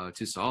to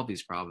solve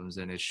these problems,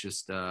 and it's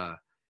just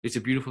it's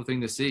a beautiful thing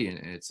to see, and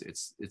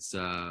it's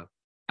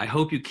I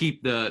hope you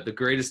keep the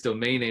greatest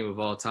domain name of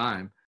all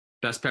time,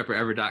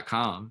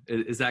 bestpepperever.com.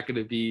 Is that going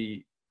to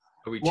be?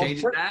 Are we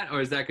changing that, or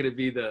is that going to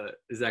be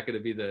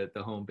the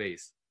home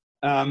base?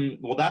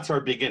 Well, that's our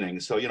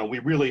beginning. So we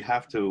really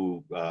have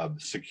to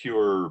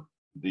secure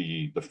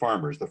the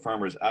farmers. The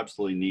farmers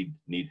absolutely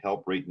need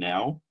help right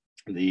now.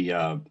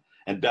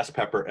 And Best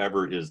Pepper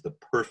Ever is the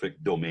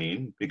perfect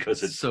domain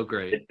because it's so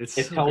great.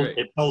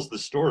 It tells the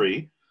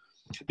story,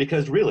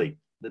 because really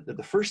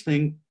the first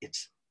thing,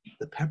 it's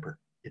the pepper.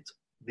 It's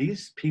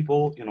these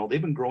people, they've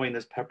been growing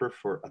this pepper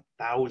for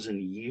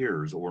 1,000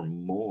 years or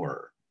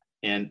more.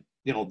 And,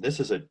 this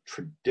is a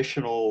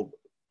traditional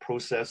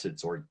process.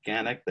 It's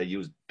organic. They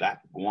use bat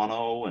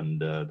guano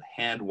and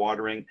hand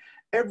watering.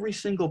 Every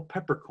single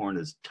peppercorn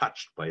is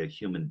touched by a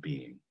human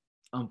being.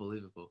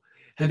 Unbelievable.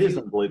 It is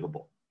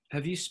unbelievable.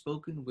 Have you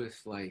spoken with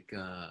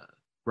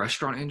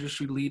restaurant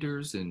industry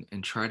leaders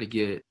and try to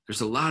get,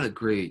 there's a lot of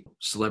great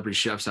celebrity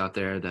chefs out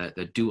there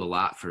that do a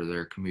lot for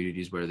their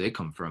communities where they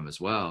come from as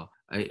well.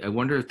 I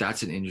wonder if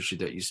that's an industry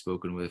that you've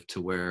spoken with,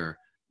 to where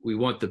we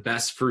want the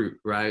best fruit,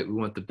 right? We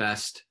want the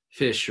best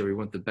fish, or we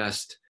want the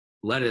best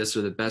lettuce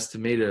or the best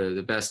tomato,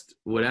 the best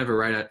whatever,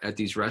 right, at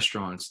these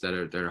restaurants that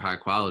are high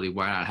quality.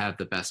 Why not have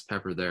the best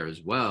pepper there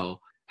as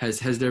well? Has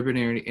there been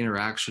any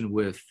interaction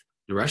with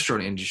the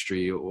restaurant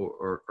industry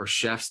or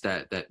chefs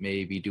that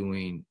may be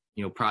doing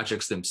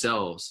projects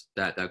themselves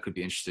that could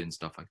be interested in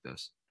stuff like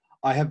this?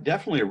 I have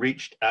definitely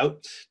reached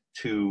out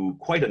to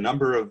quite a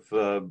number of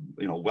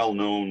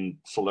well-known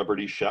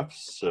celebrity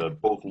chefs,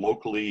 both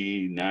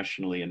locally,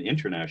 nationally, and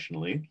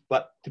internationally.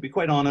 But to be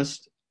quite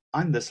honest,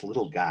 I'm this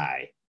little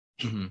guy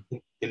in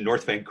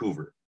North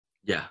Vancouver.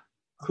 Yeah.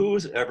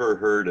 who's ever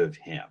heard of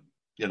him?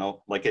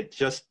 Like it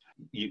just,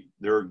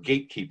 there are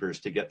gatekeepers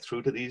to get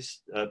through to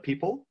these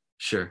people.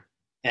 Sure.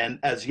 And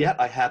as yet,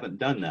 I haven't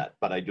done that,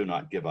 but I do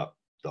not give up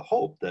the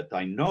hope that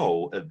I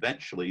know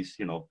eventually, it's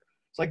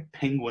like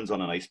penguins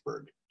on an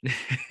iceberg.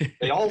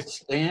 They all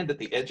stand at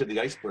the edge of the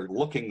iceberg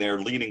looking there,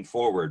 leaning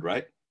forward,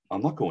 right?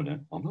 I'm not going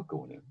in. I'm not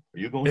going in. Are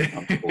you going in?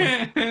 I'm not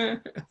going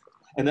in.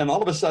 And then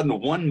all of a sudden,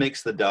 one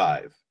makes the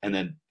dive, and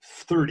then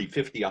 30,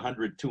 50,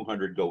 100,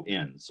 200 go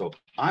in. So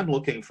I'm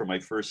looking for my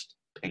first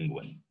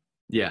penguin.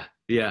 Yeah.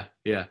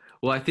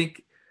 Well, I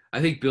think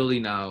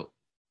building out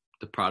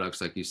the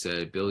products, like you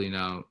said, building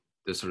out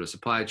the sort of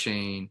supply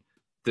chain,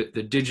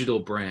 the digital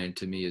brand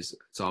to me it's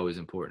always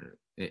important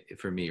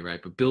for me,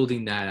 right? But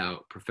building that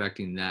out,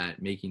 perfecting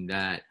that, making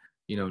that,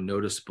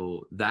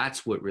 noticeable,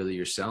 that's what really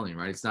you're selling,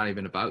 right? It's not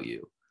even about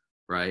you,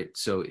 right?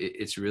 So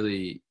it's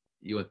really,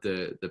 you want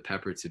the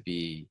pepper to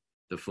be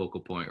the focal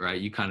point, right?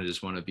 You kind of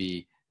just want to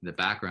be in the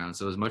background.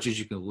 So as much as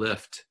you can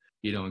lift,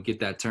 and get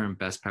that term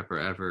best pepper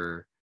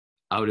ever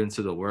out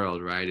into the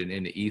world, right? And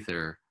in the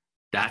ether,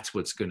 that's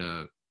what's going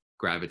to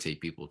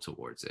gravitate people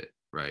towards it,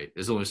 right?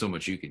 There's only so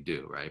much you can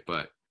do, right?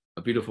 But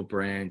a beautiful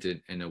brand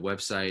and a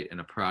website and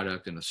a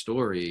product and a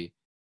story,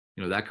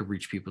 that could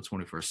reach people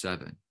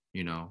 24/7,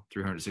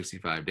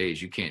 365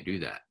 days. You can't do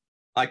that.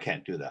 I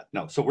can't do that.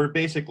 No. So we're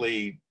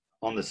basically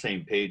on the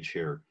same page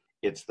here.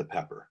 It's the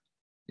pepper.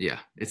 Yeah.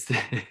 It's the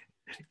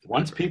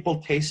once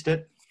people taste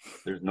it,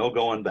 there's no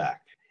going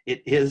back.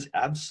 It is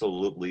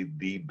absolutely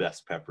the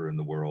best pepper in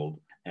the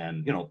world.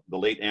 And, the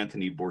late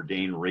Anthony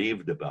Bourdain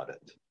raved about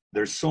it.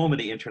 There's so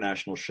many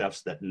international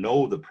chefs that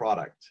know the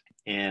product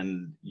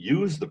and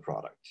use the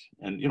product.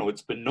 And,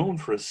 it's been known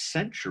for a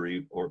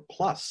century or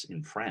plus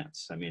in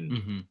France. I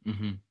mean,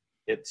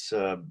 it's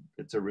a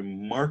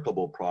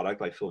remarkable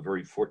product. I feel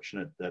very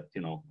fortunate that,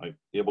 I'm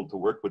able to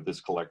work with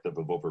this collective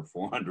of over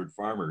 400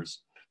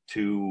 farmers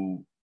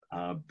to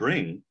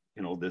bring,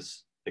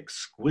 this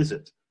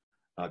exquisite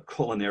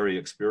culinary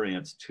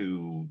experience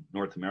to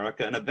North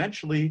America. And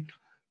eventually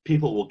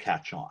people will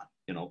catch on,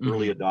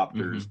 early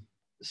adopters.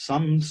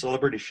 Some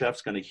celebrity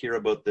chef's going to hear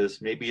about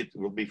this. Maybe it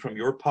will be from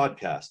your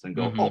podcast and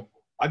go, oh,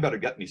 I better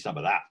get me some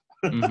of that.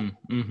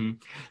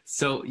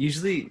 So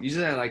usually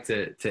I like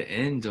to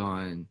end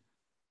on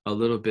a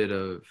little bit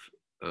of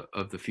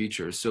the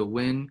future. So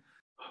when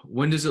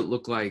does it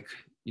look like,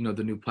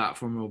 the new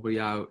platform will be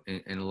out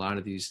and a lot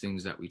of these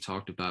things that we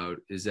talked about,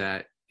 is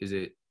it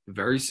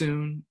very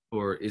soon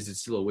or is it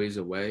still a ways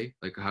away?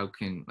 Like what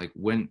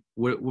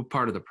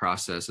part of the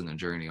process and the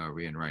journey are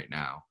we in right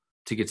now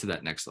to get to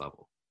that next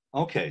level?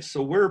 Okay,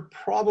 so we're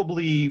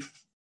probably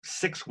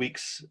 6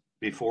 weeks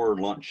before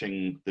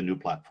launching the new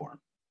platform,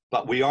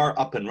 but we are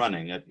up and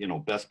running at,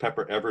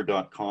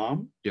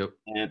 bestpepperever.com. Yep.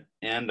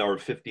 and our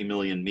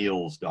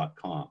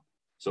 50millionmeals.com.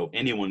 So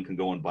anyone can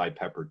go and buy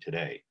pepper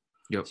today.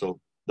 Yep. So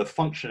the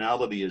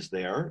functionality is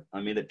there.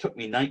 I mean, it took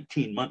me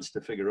 19 months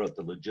to figure out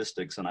the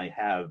logistics, and I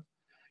have,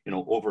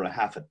 over a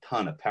half a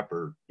ton of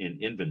pepper in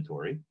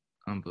inventory.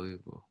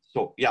 Unbelievable.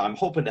 So yeah, I'm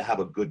hoping to have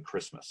a good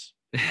Christmas.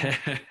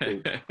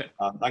 I'm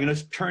going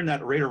to turn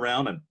that right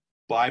around and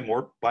buy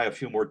a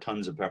few more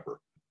tons of pepper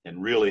and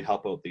really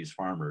help out these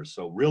farmers.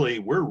 So really,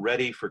 we're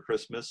ready for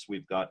Christmas.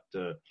 I've got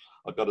a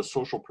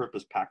social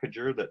purpose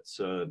packager that's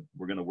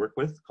we're going to work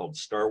with called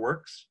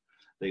Starworks.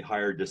 They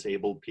hire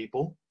disabled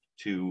people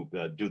to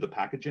do the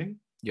packaging.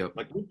 Yep.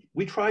 Like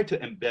we try to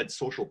embed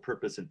social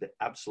purpose into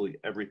absolutely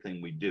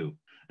everything we do.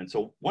 And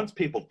so once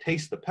people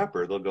taste the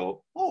pepper, they'll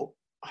go, "Oh,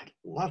 I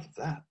love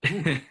that."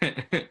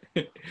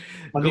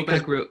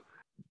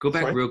 Go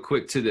back real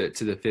quick to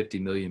the 50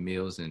 million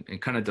meals and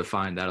kind of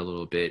define that a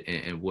little bit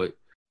and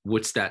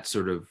what's that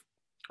sort of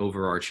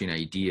overarching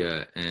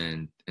idea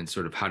and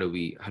sort of how do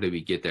we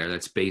get there?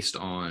 That's based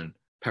on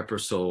pepper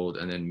sold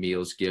and then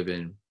meals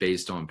given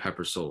based on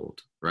pepper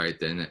sold,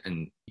 right?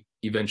 And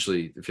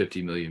eventually the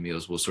 50 million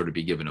meals will sort of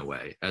be given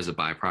away as a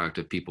byproduct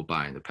of people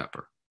buying the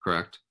pepper,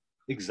 correct?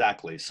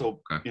 Exactly.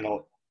 So, okay.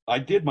 I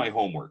did my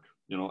homework.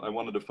 I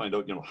wanted to find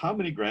out, how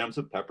many grams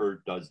of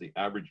pepper does the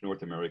average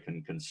North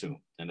American consume?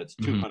 And it's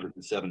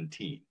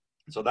 217.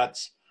 So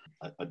that's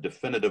a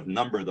definitive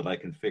number that I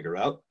can figure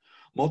out.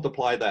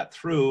 Multiply that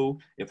through,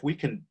 if we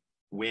can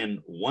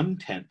win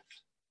 1/10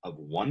 of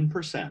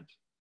 1%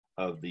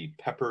 of the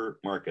pepper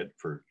market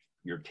for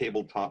your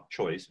tabletop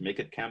choice, make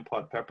it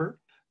Campot pepper,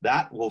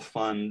 that will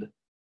fund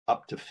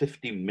up to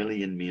 50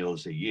 million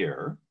meals a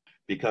year,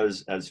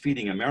 because as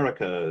Feeding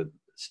America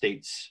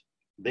states,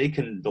 they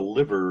can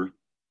deliver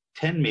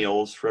 10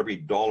 meals for every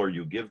dollar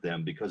you give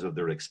them because of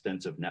their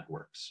extensive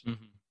networks.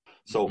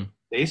 So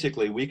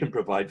basically, we can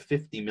provide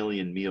 50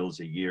 million meals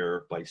a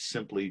year by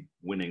simply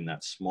winning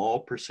that small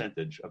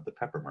percentage of the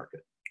pepper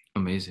market.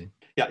 Amazing.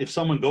 Yeah, if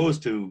someone goes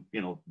to,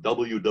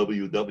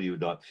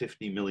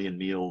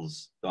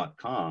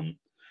 www.50millionmeals.com,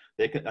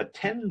 a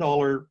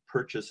 $10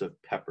 purchase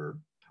of pepper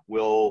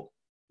will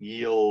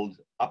yield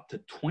up to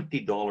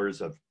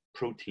 $20 of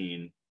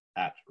protein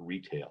at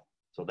retail.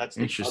 So that's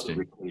the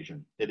other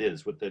equation. It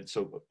is with that.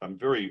 So I'm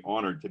very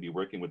honored to be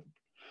working with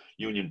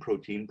Union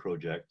Protein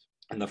Project,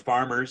 and the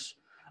farmers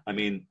I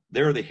mean,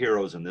 they're the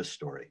heroes in this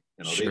story.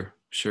 You know, Sure,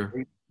 sure.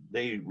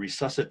 they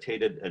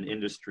resuscitated an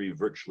industry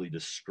virtually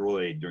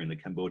destroyed during the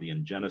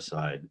Cambodian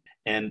genocide,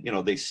 and you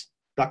know they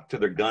stuck to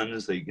their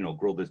guns. They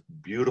grow this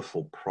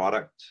beautiful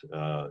product,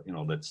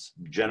 that's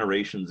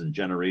generations and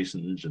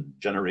generations and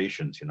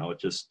generations.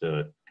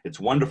 It's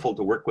wonderful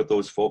to work with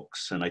those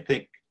folks, and I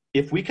think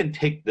if we can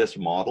take this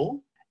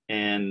model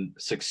and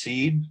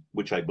succeed,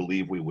 which I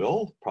believe we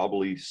will,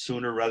 probably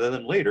sooner rather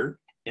than later,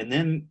 and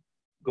then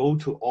go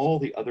to all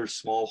the other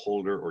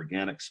smallholder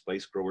organic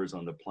spice growers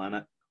on the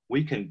planet,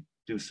 we can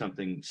do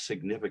something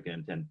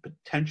significant and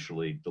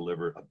potentially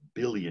deliver 1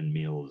 billion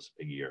meals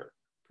a year.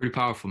 Pretty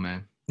powerful,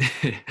 man.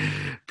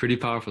 Pretty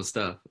powerful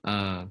stuff.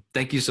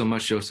 Thank you so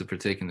much, Joseph, for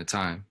taking the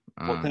time.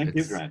 Well, thank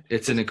you, Grant.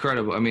 It's an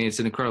incredible, I mean, it's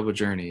an incredible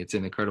journey. It's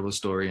an incredible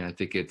story. And I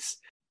think it's,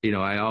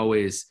 I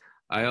always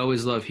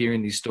love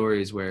hearing these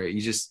stories where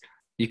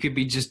you could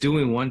be just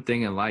doing one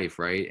thing in life,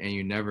 right? And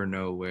you never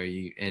know where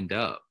you end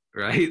up,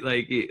 right?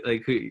 Like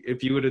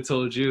if you would have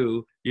told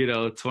you,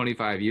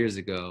 25 years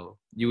ago,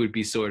 you would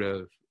be sort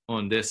of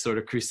on this sort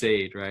of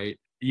crusade, right?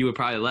 You would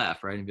probably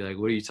laugh, right? And be like,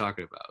 what are you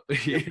talking about?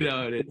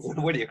 And it's,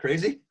 what are you,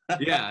 crazy?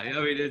 Yeah. I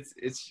mean,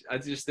 I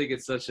just think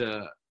it's such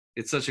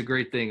a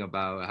great thing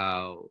about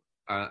how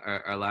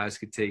our lives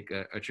could take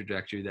a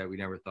trajectory that we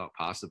never thought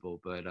possible.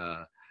 But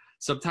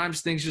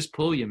sometimes things just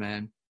pull you,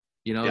 man.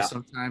 Yeah.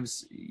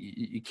 Sometimes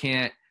you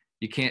can't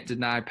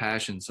deny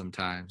passion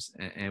sometimes.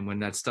 And when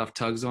that stuff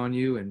tugs on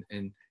you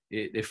and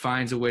it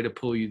finds a way to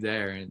pull you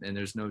there and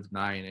there's no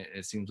denying it.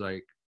 It seems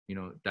like,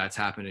 that's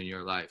happened in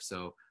your life.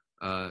 So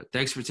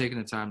thanks for taking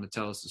the time to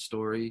tell us the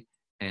story,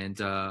 and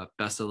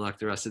best of luck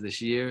the rest of this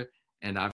year. And